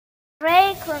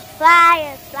Frequent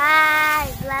flyer, fly,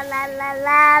 la la la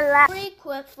la la.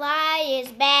 Frequent flyer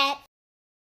is back.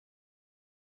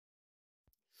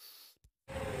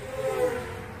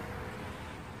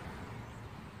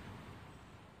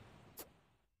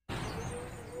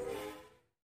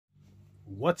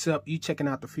 What's up? You checking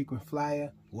out the Frequent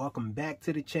Flyer. Welcome back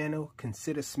to the channel.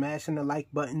 Consider smashing the like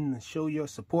button to show your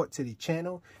support to the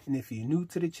channel. And if you're new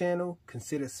to the channel,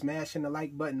 consider smashing the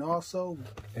like button also.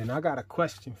 And I got a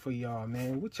question for y'all,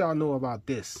 man. What y'all know about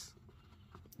this?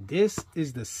 This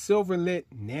is the silver-lit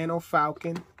Nano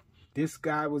Falcon. This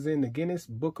guy was in the Guinness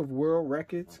Book of World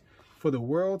Records for the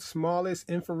world's smallest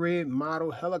infrared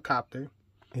model helicopter.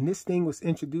 And this thing was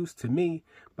introduced to me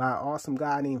by an awesome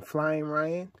guy named Flying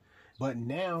Ryan. But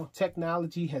now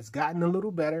technology has gotten a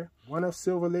little better. One of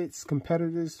Silverlit's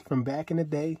competitors from back in the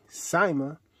day,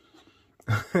 Syma,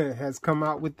 has come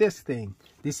out with this thing.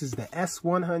 This is the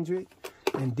S100,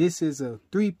 and this is a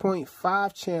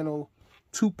 3.5 channel,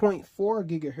 2.4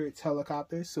 gigahertz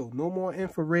helicopter. So no more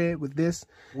infrared with this,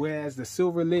 whereas the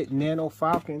Silverlit Nano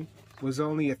Falcon was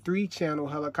only a 3-channel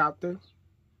helicopter,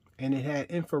 and it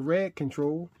had infrared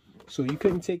control. So you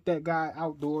couldn't take that guy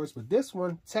outdoors, but this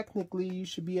one, technically, you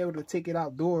should be able to take it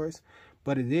outdoors,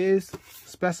 but it is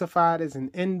specified as an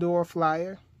indoor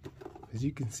flyer. As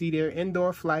you can see there,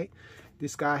 indoor flight.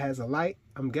 This guy has a light.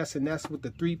 I'm guessing that's what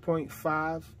the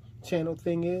 3.5 channel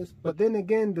thing is. But then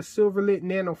again, the Silverlit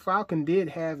Nano Falcon did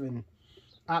have an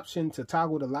option to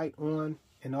toggle the light on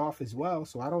and off as well.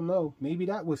 So I don't know. Maybe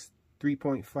that was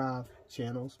 3.5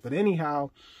 channels. But anyhow,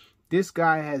 this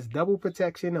guy has double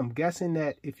protection. I'm guessing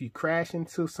that if you crash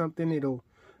into something, it'll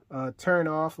turn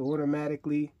off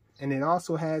automatically. And it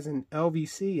also has an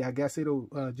LVC. I guess it'll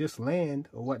just land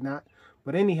or whatnot.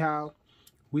 But anyhow,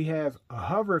 we have a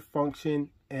hover function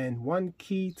and one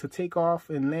key to take off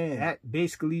and land. That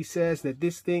basically says that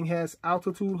this thing has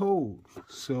altitude hold.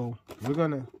 So we're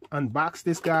going to unbox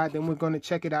this guy. Then we're going to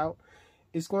check it out.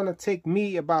 It's going to take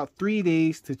me about 3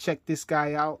 days to check this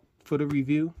guy out for the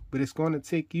review, but it's going to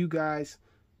take you guys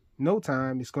no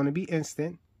time. It's going to be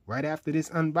instant right after this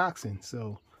unboxing.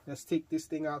 So let's take this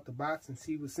thing out the box and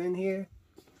see what's in here.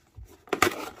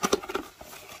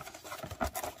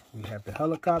 We have the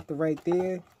helicopter right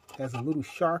there. Has a little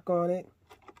shark on it.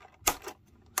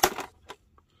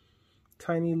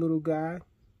 Tiny little guy.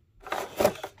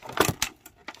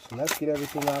 So let's get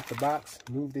everything out the box.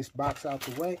 Move this box out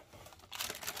the way.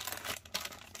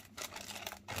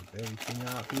 Everything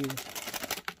out here.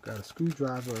 Got a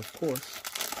screwdriver, of course.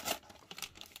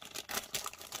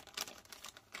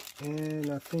 And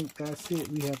I think that's it.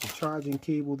 We have the charging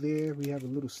cable there. We have a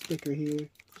little sticker here.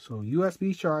 So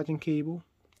USB charging cable.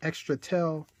 Extra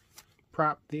tail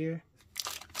prop there.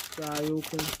 Pry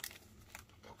open.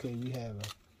 Okay, we have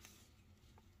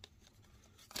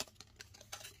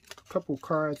a couple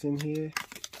cards in here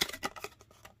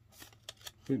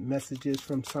with messages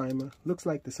from Syma. Looks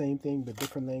like the same thing, but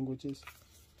different languages.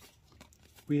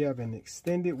 We have an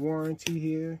extended warranty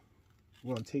here.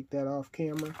 We're going to take that off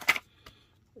camera.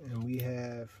 And we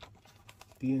have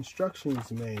the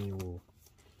instructions manual.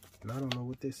 And I don't know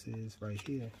what this is right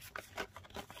here.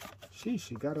 Sheesh,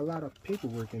 you got a lot of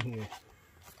paperwork in here.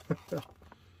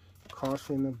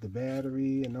 Caution of the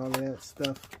battery and all of that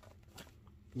stuff.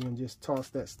 We're going to just toss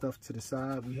that stuff to the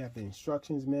side. We have the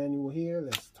instructions manual here.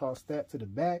 Let's toss that to the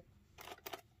back.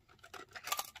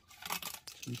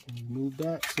 So we can remove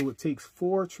that. So it takes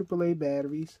 4 AAA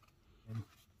batteries. And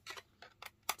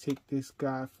take this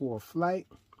guy for a flight,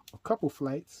 a couple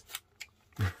flights.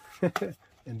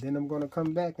 And then I'm going to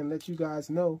come back and let you guys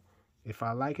know if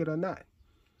I like it or not.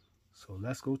 So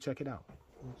let's go check it out.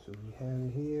 So we have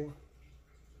it here.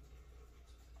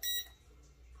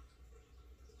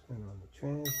 Turn on the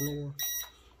transmitter,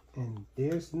 and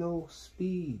there's no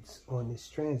speeds on this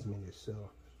transmitter,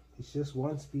 so it's just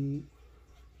one speed.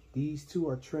 These two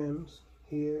are trims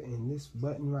here, and this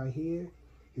button right here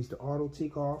is the auto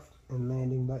takeoff and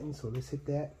landing button. So let's hit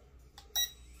that.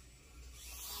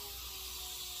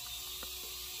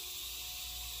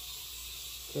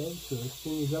 Okay, so this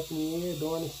thing is up in the air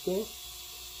doing its thing.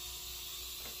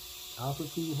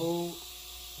 Altitude hold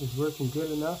is working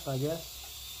good enough, I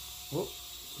guess. Oh.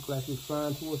 Looks like it's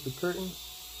flying towards the curtain. Let's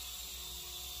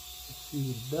see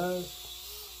what it does.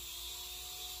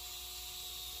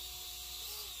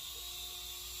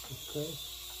 Okay.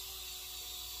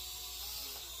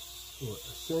 So it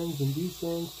ascends and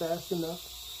descends fast enough.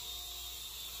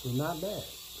 So not bad.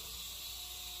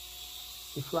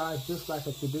 It flies just like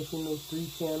a traditional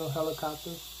 3-channel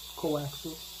helicopter,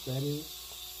 coaxial, that is.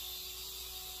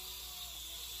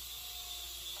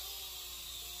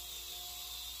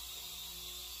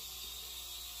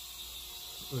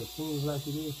 So it seems like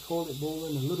it is toilet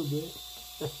bowling a little bit.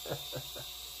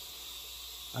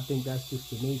 I think that's just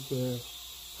the nature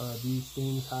of these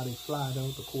things, how they fly though,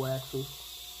 the coaxials.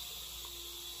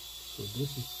 So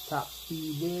this is top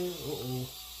speed there.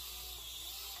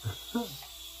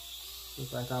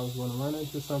 Looks like I was going to run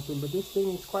into something, but this thing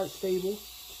is quite stable.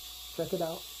 Check it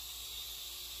out.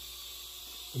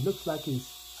 It looks like it's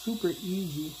super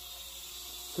easy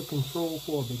to control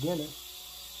for a beginner.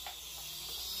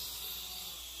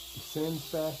 It sends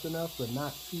fast enough, but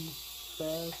not too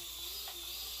fast.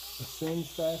 It sends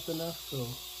fast enough, so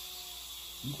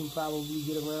you can probably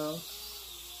get around.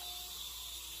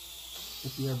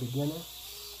 If you're a beginner,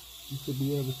 you should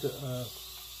be able to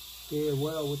fare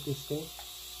well with this thing.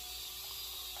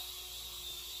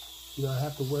 You don't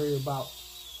have to worry about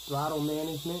throttle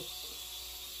management.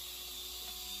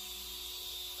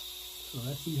 So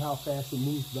let's see how fast it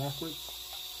moves backwards.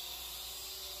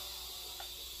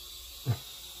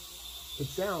 It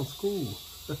sounds cool.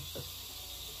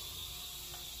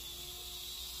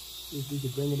 See if we can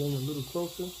bring it in a little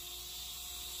closer.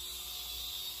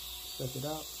 Check it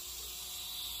out.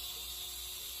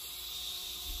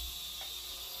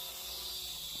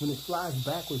 When it flies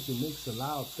backwards, it makes a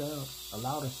loud sound, a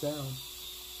louder sound,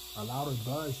 a louder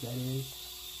buzz, that is.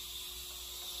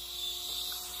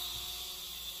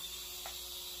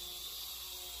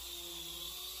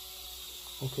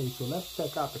 Okay, so let's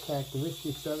check out the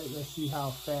characteristics of it. Let's see how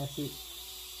fast it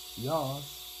yaws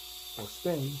or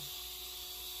spins.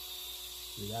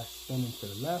 We got spinning to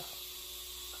the left,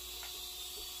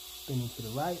 spinning to the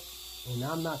right, and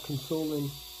I'm not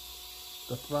controlling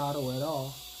the throttle at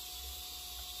all.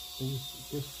 It's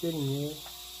just sitting there.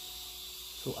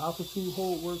 So altitude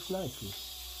hold works nicely.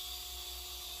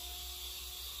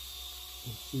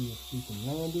 Let's see if we can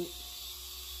land it.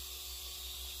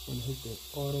 I'm gonna hit the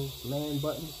auto land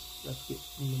button. Let's get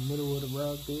in the middle of the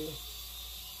rug there.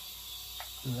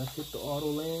 And let's hit the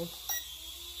auto land.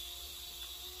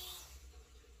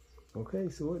 Okay,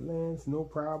 so it lands, no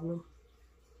problem.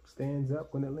 Stands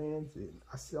up when it lands.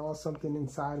 I saw something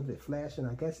inside of it flashing.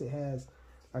 I guess it has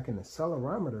like an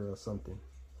accelerometer or something,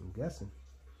 I'm guessing.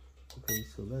 Okay,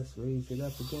 so let's raise it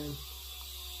up again.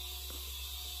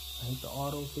 I hit the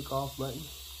auto takeoff button.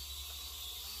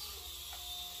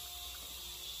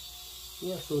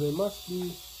 Yeah, so there must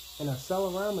be an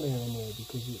accelerometer in there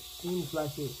because it seems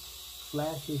like it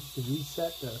flashes to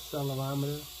reset the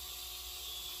accelerometer.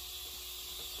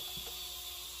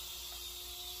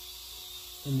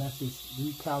 And that's just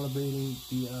recalibrating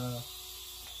the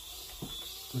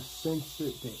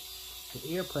sensor,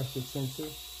 the air pressure sensor,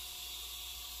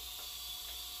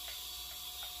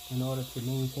 in order to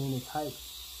maintain its height.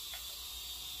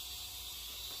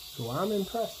 So I'm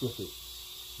impressed with it.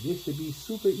 This should be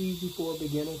super easy for a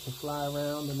beginner to fly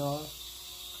around and all.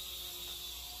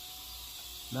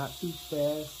 Not too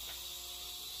fast,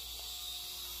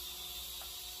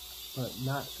 but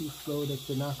not too slow that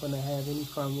you're not going to have any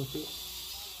fun with it.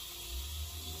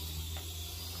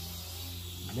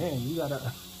 Man, you gotta,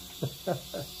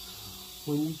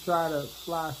 when you try to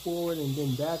fly forward and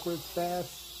then backwards fast,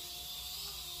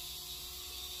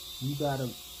 you gotta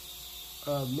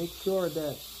make sure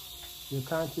that you're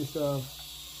conscious of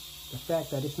the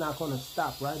fact that it's not gonna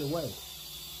stop right away.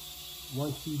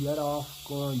 Once you let off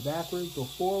going backwards or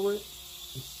forward,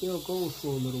 it still goes for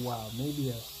a little while, maybe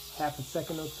a half a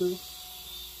second or two,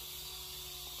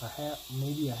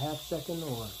 maybe a half second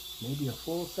or maybe a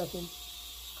full second.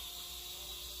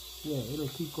 Yeah, it'll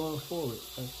keep going forward.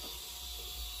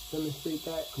 Let's demonstrate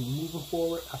that. Because moving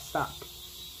forward, I stop.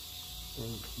 And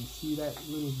you see that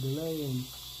little delay and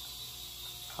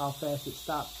how fast it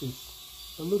stops is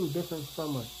a little different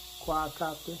from a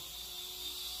quadcopter.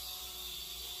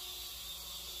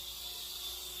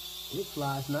 It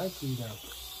flies nicely though.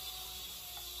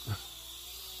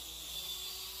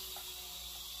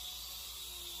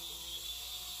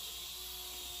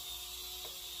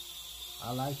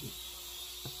 I like it.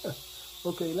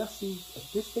 Okay, let's see.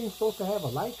 This thing's supposed to have a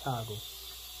light toggle.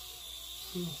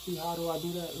 Let's see, how do I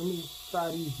do that? Let me try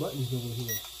these buttons over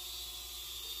here.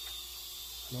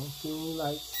 I don't see any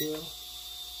lights still.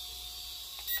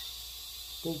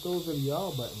 I think those are the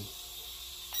all buttons.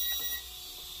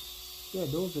 Yeah,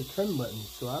 those are trim buttons.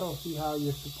 So I don't see how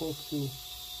you're supposed to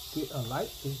get a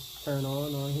light to turn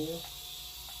on here.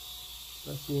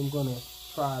 Let's see, I'm gonna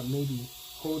try maybe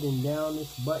holding down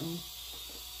this button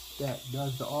that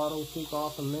does the auto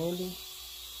takeoff and landing.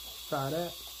 Try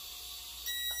that.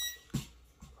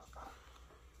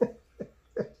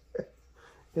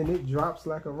 And it drops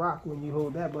like a rock when you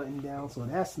hold that button down, so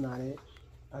that's not it.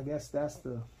 I guess that's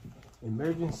the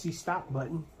emergency stop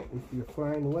button if you're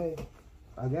flying away.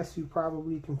 I guess you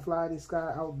probably can fly this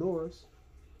guy outdoors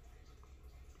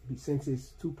since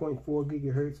it's 2.4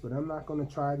 gigahertz, but I'm not going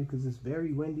to try it because it's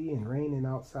very windy and raining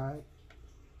outside.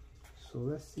 So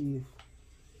let's see if,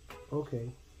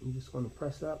 okay, I'm just going to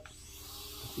press up.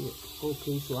 See it.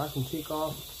 Okay, so I can take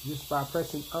off just by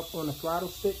pressing up on the throttle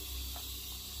stick.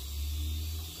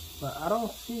 But I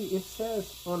don't see, it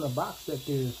says on the box that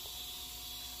there's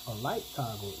a light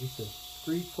toggle. It's a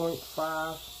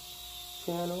 3.5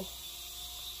 channel.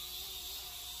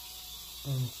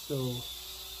 And so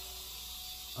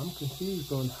I'm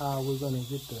confused on how we're going to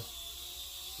get the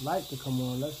light to come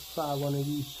on. Let's try one of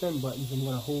these trim buttons. I'm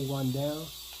going to hold one down.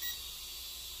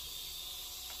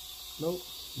 Nope,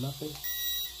 nothing.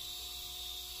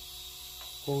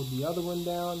 Hold the other one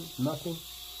down, nothing.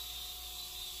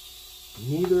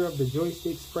 Neither of the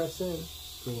joysticks press in,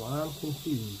 so I'm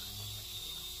confused.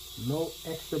 No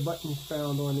extra buttons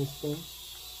found on this thing.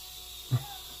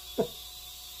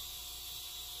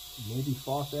 Maybe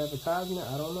false advertisement,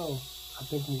 I don't know. I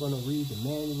think I'm going to read the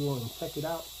manual and check it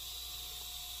out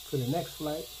for the next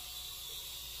flight.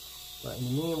 But in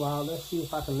the meanwhile, let's see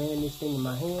if I can land this thing in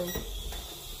my hand.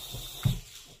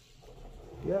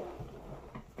 Yep,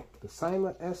 the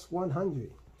Syma S100.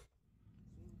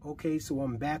 Okay, so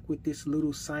I'm back with this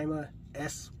little Syma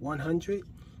S100,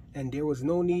 and there was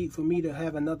no need for me to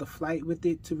have another flight with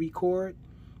it to record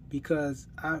because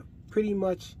I pretty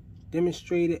much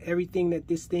demonstrated everything that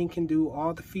this thing can do.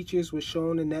 All the features were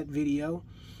shown in that video,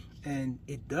 and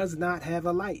it does not have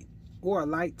a light or a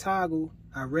light toggle.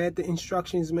 I read the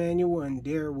instructions manual, and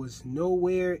there was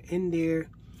nowhere in there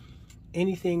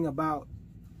anything about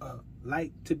a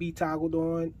light to be toggled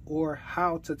on or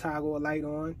how to toggle a light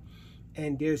on.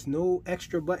 And there's no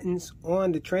extra buttons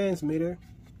on the transmitter,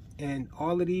 and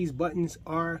all of these buttons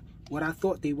are what I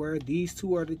thought they were. These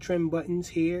two are the trim buttons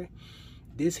here.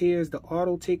 This here is the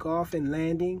auto takeoff and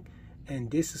landing, and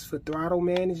this is for throttle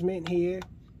management here.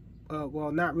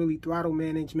 Well, not really throttle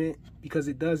management because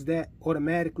it does that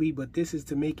automatically, but this is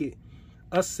to make it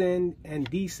ascend and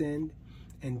descend,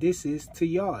 and this is to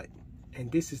yaw, and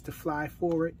this is to fly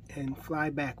forward and fly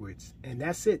backwards. And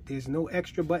that's it. There's no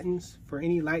extra buttons for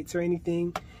any lights or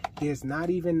anything. There's not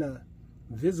even a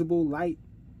visible light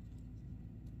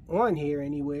on here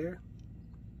anywhere,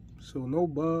 so no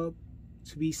bulb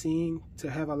to be seen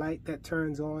to have a light that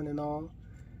turns on and all.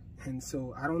 And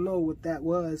so I don't know what that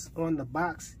was on the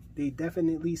box. They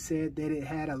definitely said that it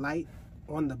had a light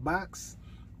on the box,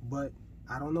 but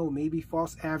I don't know, maybe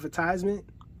false advertisement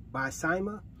by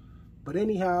Syma. But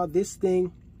anyhow, this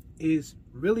thing is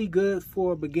really good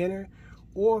for a beginner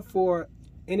or for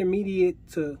intermediate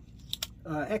to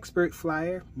expert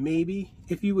flyer. Maybe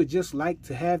if you would just like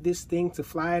to have this thing to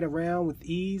fly it around with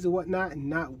ease or whatnot and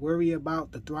not worry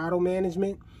about the throttle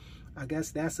management, I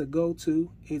guess that's a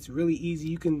go-to. It's really easy.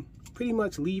 You can pretty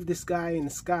much leave this guy in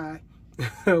the sky.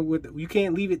 You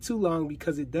can't leave it too long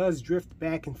because it does drift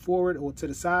back and forward or to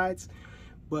the sides,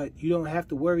 but you don't have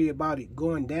to worry about it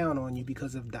going down on you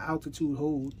because of the altitude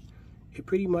hold. It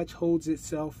pretty much holds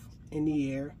itself in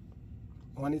the air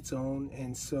on its own,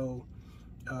 and so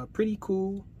pretty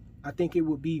cool. I think it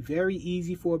would be very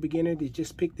easy for a beginner to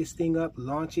just pick this thing up,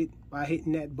 launch it by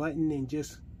hitting that button, and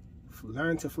just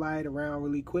learn to fly it around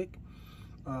really quick.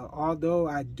 Although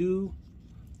I do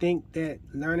think that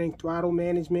learning throttle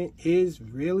management is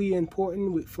really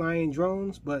important with flying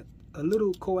drones, but a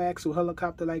little coaxial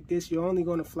helicopter like this, you're only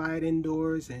going to fly it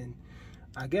indoors, and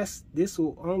I guess this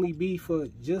will only be for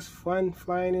just fun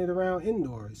flying it around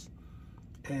indoors.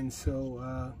 And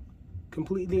so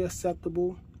completely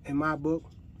acceptable in my book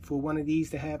for one of these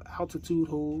to have altitude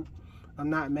hold. I'm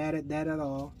not mad at that at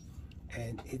all,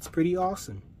 and it's pretty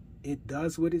awesome. It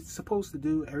does what it's supposed to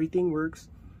do. Everything works.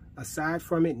 Aside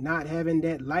from it not having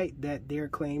that light that they're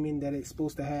claiming that it's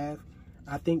supposed to have,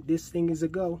 I think this thing is a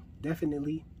go.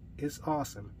 Definitely. It's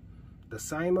awesome. The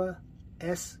Syma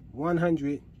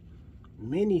S100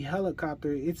 mini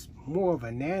helicopter. It's more of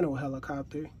a nano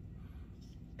helicopter,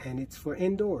 and it's for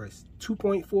indoors.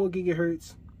 2.4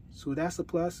 gigahertz, so that's a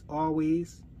plus.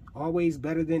 Always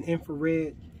better than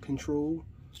infrared control.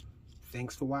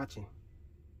 Thanks for watching.